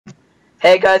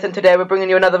Hey guys, and today we're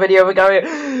bringing you another video of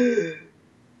AGARIO.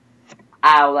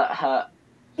 Ow, that hurt.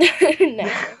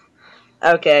 No.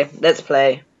 Okay, let's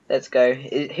play. Let's go.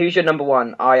 Who's your number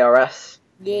one? IRS?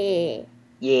 Yeah.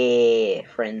 Yeah,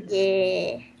 friends.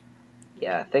 Yeah.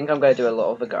 Yeah, I think I'm going to do a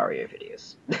lot of AGARIO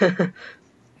videos.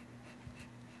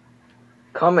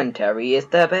 Commentary is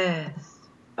the best.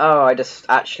 Oh, I just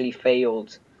actually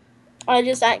failed. I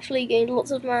just actually gained lots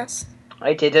of mass.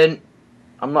 I didn't.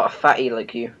 I'm not a fatty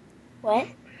like you. What?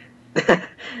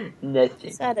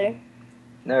 Nothing. Sadder.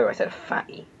 No, I said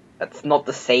fatty. That's not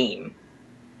the same.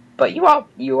 But you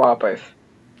are both.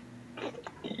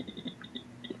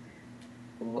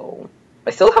 Lol.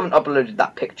 I still haven't uploaded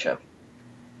that picture.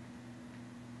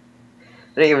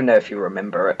 I don't even know if you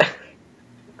remember it.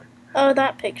 Oh,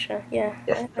 that picture. Yeah,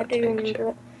 Yes, I that do picture.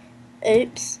 remember it.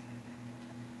 Oops.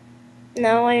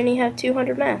 Now I only have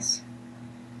 200 mass.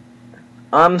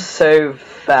 I'm so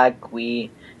faggy.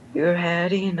 You're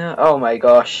heading up. Oh my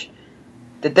gosh.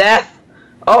 The death!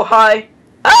 Oh, hi!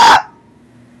 Ah!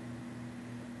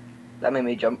 That made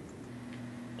me jump.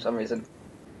 For some reason.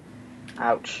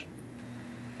 Ouch.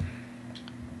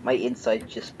 My inside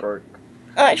just broke.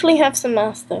 I actually have some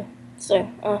mass though, so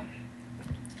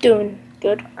doing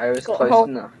good. I was Got close whole...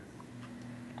 enough.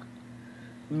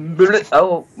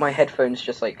 Oh, my headphones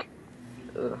just like...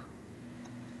 Ugh.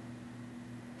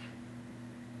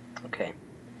 Okay.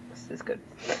 This is good.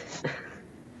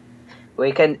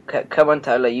 We can... Come on,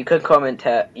 Tyler. You can comment.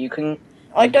 You can...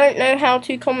 I don't know how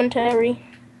to commentary.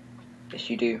 Yes,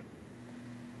 you do.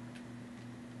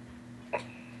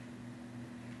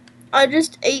 I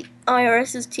just ate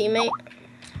IRS's teammate.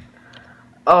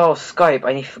 Oh, Skype!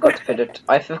 I forgot to put it.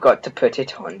 I forgot to put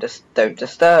it on. Just don't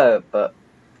disturb. But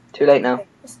too late now.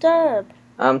 Disturb.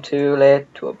 I'm too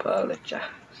late to apologize.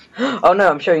 Oh no!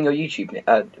 I'm showing your YouTube name.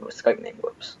 Skype name.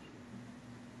 Whoops.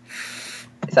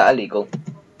 Is that illegal?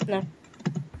 No.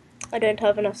 I don't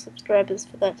have enough subscribers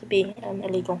for that to be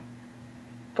illegal.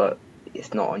 But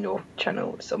it's not on your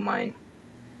channel. It's on mine.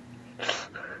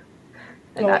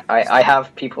 And No. I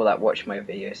have people that watch my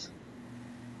videos.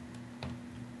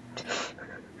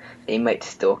 They might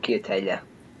stalk you, tell ya.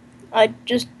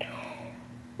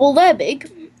 Well, they're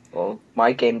big. Well,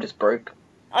 my game just broke.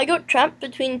 I got trapped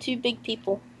between two big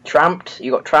people. Tramped?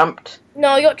 You got tramped? No,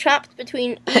 I got trapped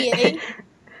between EA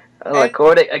Well, and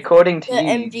according to the you,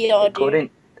 MGR dude.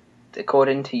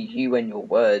 according to you and your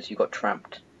words, you got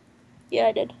tramped. Yeah,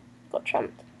 I did. Got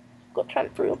trapped. Got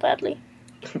trapped real badly.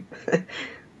 Too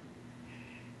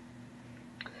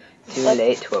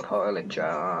late to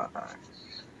apologize.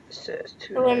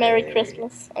 Hello, Merry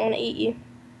Christmas. I want to eat you.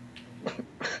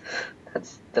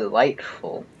 That's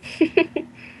delightful.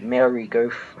 Mary, go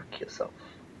fuck yourself.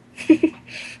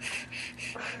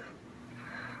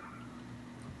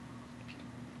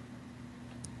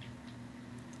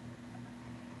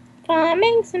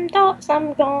 Climbing some tops,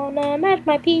 I'm gonna match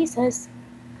my pieces.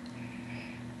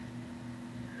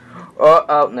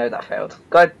 Oh no, that failed.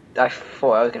 God, I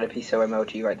thought I was gonna be so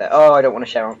emoji right there. Oh, I don't want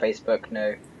to share on Facebook.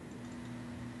 No.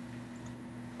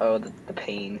 Oh, the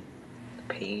pain, the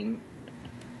pain,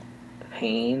 the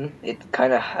pain. It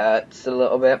kind of hurts a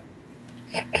little bit.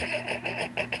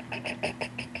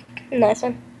 Nice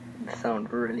one. It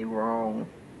sounds really wrong.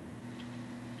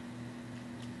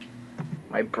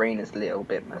 My brain is a little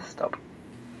bit messed up.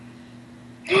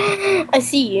 I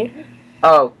see you.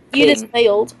 Oh, You King. just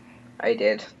failed. I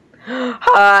did.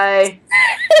 Hi.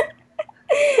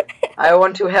 I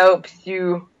want to help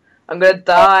you. I'm gonna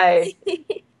die.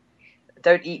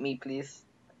 Don't eat me, please.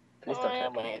 Please don't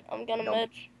hurt me. I'm gonna No.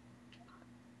 merge.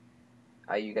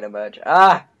 Are you gonna merge?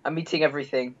 Ah! I'm eating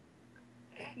everything.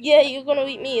 Yeah, you're gonna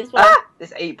eat me as well. Ah!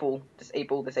 Disable.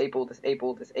 Disable. Disable.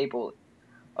 Disable. Disable.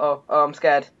 Oh, I'm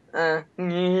scared. I'm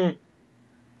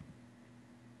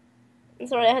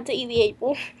sorry, I had to eat the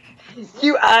 8-ball.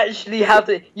 You actually have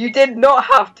to. You did not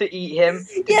have to eat him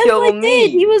to Yes, kill I me.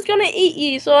 did. He was gonna eat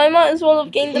you, so I might as well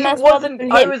have gained the He mass rather wasn't.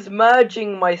 than I him. was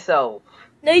merging myself.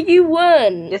 No, you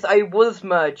weren't. Yes, I was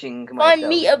merging myself. Find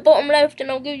meat at bottom left, and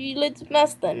I'll give you loads of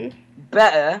mass then.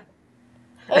 Better.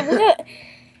 I will.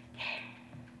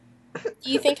 Do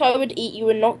you think I would eat you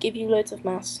and not give you loads of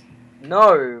mass?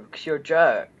 No, because you're a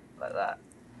jerk like that.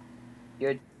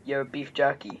 You're a beef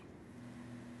jerky.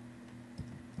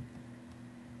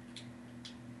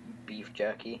 Beef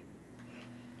jerky.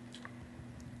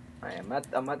 I'm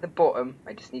at the bottom.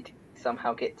 I just need to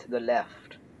somehow get to the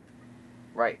left.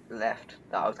 Right, left.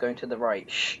 I was going to the right.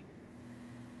 Shh.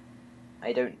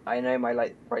 I know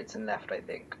my rights and left, I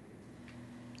think.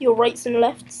 Your rights and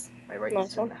lefts? My rights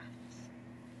Nice and one. lefts.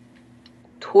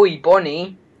 Toy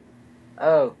Bonnie?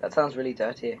 Oh, that sounds really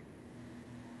dirty.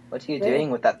 What are you Really?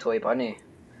 doing with that toy bunny?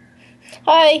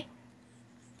 Hi.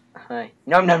 Hi.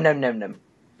 Nom nom nom nom nom.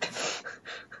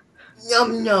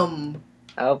 Yum yum.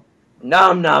 Oh.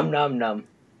 Nom nom nom nom.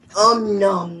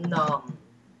 Nom nom.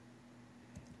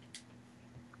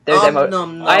 Those Nom emo.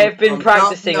 nom I nom have been nom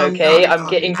practicing, nom okay? nom I'm nom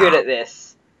getting good nom. at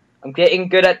this. I'm getting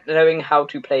good at knowing how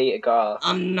to play Agar.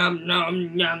 Nom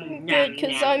nom nom. Good,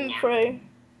 because I'm pro.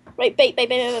 Right, bait.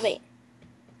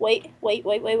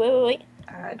 Wait.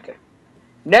 I'd go.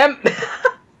 Nem!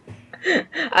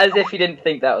 As if you didn't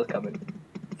think that was coming.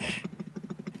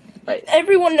 Right.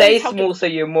 Everyone Stay knows how small to... so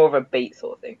you're more of a bait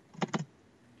sort of thing.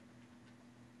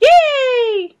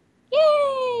 Yay!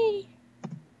 Yay!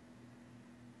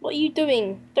 What are you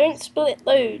doing? Don't split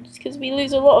loads, because we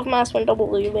lose a lot of mass when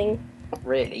double looting.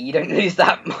 Really, you don't lose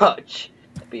that much,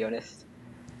 to be honest.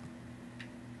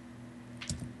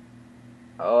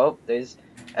 Oh, there's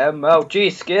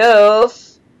MLG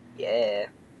skills! Yeah.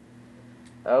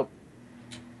 Oh.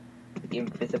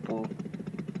 Invisible.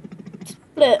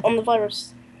 Split on the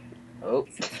virus. Oh.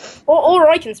 Or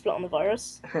I can split on the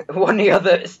virus. One or the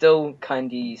other is still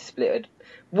kindy splitted.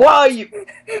 Why are you?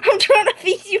 I'm trying to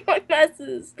feed you my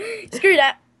masses. Screw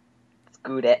that.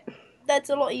 Screw that. That's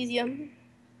a lot easier.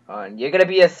 And you're gonna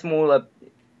be a smaller.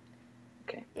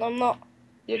 Okay. I'm not.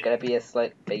 You're gonna be a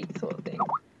slight bait sort of thing.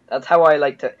 That's how I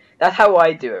like to. That's how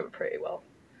I do it pretty well.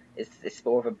 It's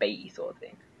more of a baity sort of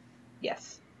thing.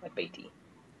 Yes, a baity.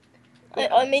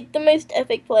 I made the most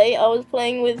epic play. I was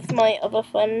playing with my other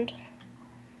friend.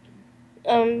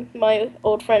 My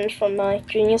old friend from my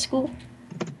junior school.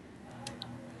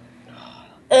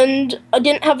 And I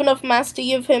didn't have enough mass to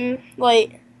give him,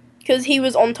 like, because he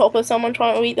was on top of someone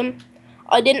trying to eat them.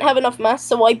 I didn't have enough mass,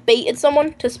 so I baited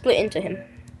someone to split into him.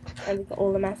 And we got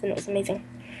all the mass, and it was amazing.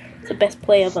 It's the best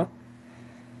play ever.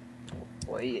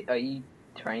 What are you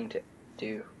trying to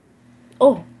do?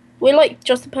 Oh, we're like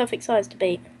just the perfect size to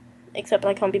bait. Except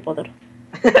I can't be bothered.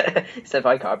 Except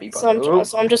I can't be bothered.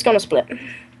 So I'm just gonna split.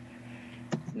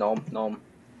 Nom nom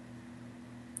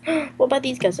What about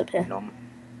these guys up here? nom.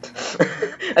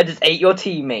 I just ate your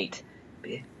teammate.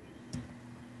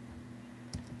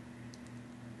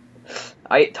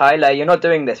 Tyler, you're not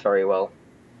doing this very well.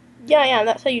 Yeah,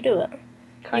 that's how you do it.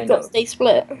 Kind You've got of. to stay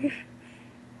split.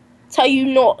 That's how you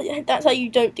not. That's how you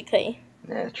don't decay.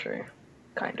 Yeah, true.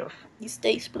 Kind of. You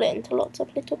stay split into lots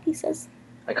of little pieces.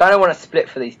 I kind of want to split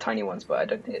for these tiny ones, but I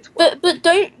don't think it's worth But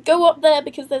don't go up there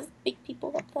because there's big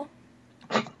people up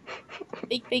there.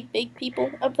 Big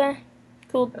people up there.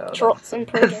 Called trots and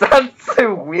That programs. sounds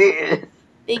so weird.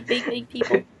 Big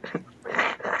people.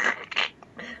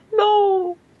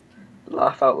 No.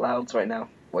 Laugh out loud right now.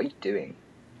 What are you doing?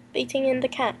 Baiting in the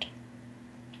cat.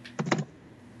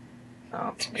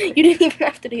 Oh. You didn't even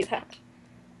have to do that.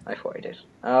 I thought I did.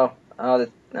 Oh,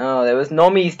 there was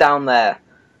normies down there.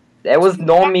 There was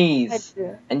normies,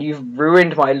 and you've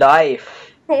ruined my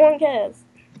life. No one cares.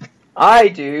 I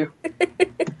do.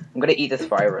 I'm gonna eat this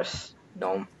virus.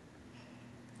 Nom.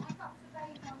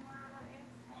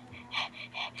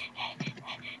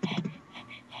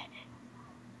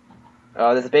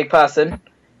 Oh, there's a big person.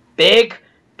 Big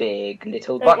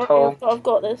little butthole. I've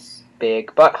got this.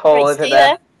 Big butthole Right, over stay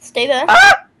there. Stay there.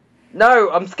 Ah! No,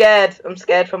 I'm scared. I'm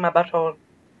scared for my butthole.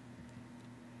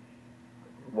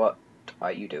 What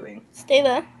are you doing? Stay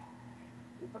there.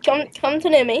 Okay. Come to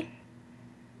near me.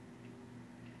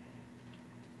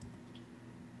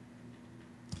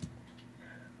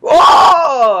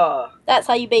 Whoa! That's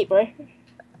how you bait, bro.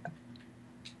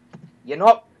 You're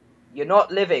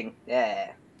not living.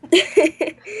 Yeah. Do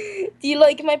you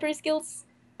like my pro skills?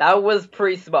 That was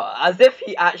pretty smart. As if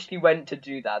he actually went to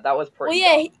do that. That was pretty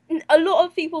Well, yeah, a lot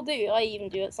of people do. I even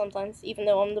do it sometimes, even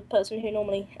though I'm the person who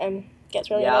normally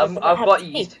gets really Yeah, annoyed. but that I've got happens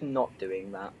to me. used to not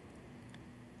doing that.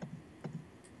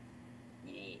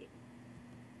 Yeah.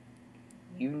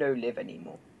 You no live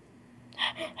anymore.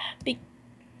 Big.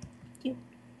 You.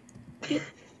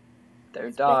 Don't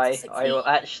It's die. meant to I will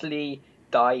succeed. actually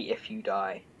die if you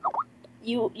die.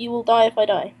 You will die if I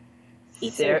die.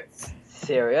 Eat Ser- swords.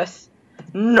 serious?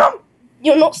 No!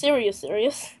 You're not serious,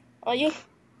 are you?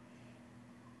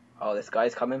 Oh, this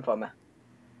guy's coming for me.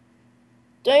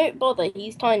 Don't bother.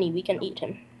 He's tiny. We can eat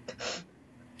him.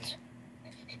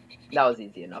 That was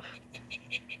easy enough.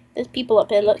 There's people up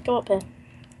here. Let's go up here.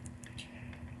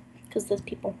 Because there's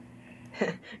people.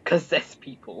 Because there's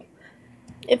people.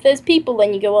 If there's people,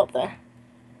 then you go up there.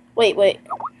 Wait.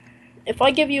 If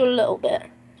I give you a little bit,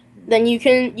 then you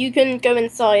can go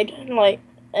inside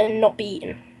and not be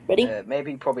eaten. Ready?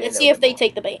 Maybe probably Let's a see little if bit they more.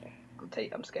 take the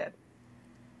bait. I'm scared.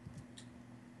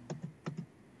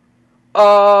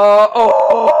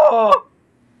 Oh!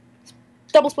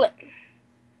 Double split.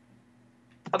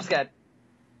 I'm scared.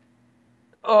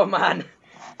 Oh man.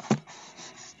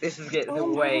 This is getting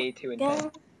Oh way my too intense.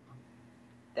 God.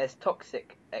 There's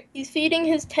toxic He's feeding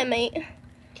his teammate.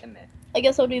 Emmett. I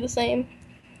guess I'll do the same.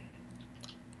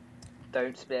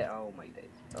 Don't spit. Oh my days.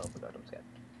 Oh my god, I'm scared.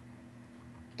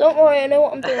 Don't worry, I know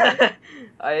what I'm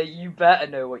doing. You better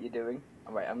know what you're doing.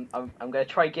 Alright, I'm gonna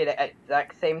try get it at the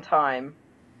exact same time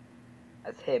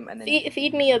as him and then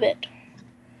Feed me a bit.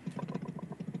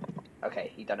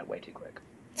 okay, he done it way too quick.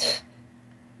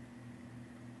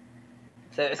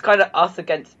 So it's kinda us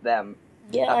against them.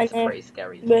 Yeah, That's I know. pretty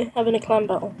scary. We're having a clan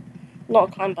battle. Not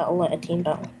a clan battle, like a team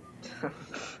battle.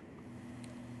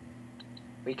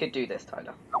 We could do this,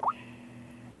 Tyler.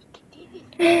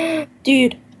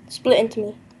 Dude, split into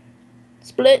me.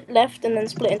 Split left and then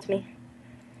split into me.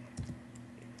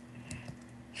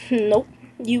 Nope.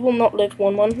 You will not live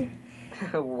 1-1.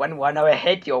 1-1, oh, I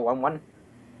hit your 1-1.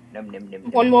 Num num num.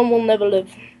 1-1 will never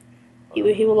live. He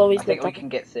will always I live. think we That. can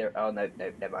get 0. Oh no,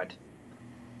 no, never mind.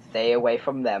 Stay away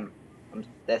from them.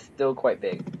 They're still quite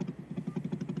big.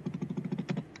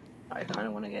 I kind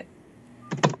of want to get.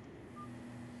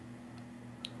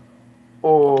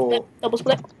 Oh, Double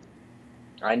split.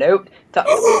 I know.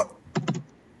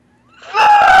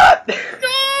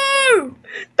 No!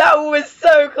 That was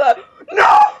so close.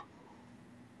 No.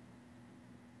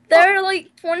 They're like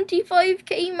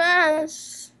 25k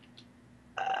mass.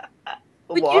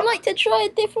 Would What? you like to try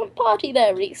a different party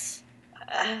there, Reese?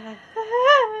 Oh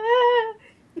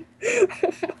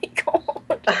my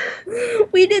god.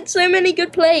 We did so many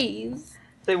good plays.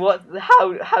 So what?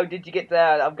 How did you get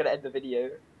there? I'm gonna end the video.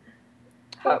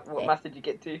 What Okay. max did you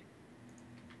get to?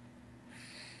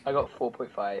 I got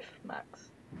 4.5 max.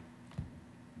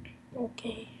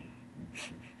 Okay.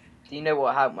 Do you know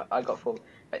what? How I got 4?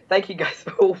 Right, thank you guys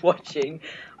for watching.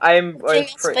 I Watching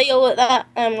us fail at that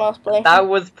last play. That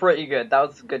was pretty good. That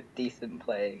was a good, decent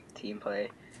play, team play.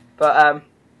 But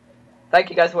thank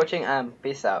you guys for watching.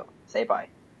 Peace out. Say bye.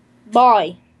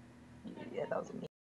 Bye. Yeah, that was me.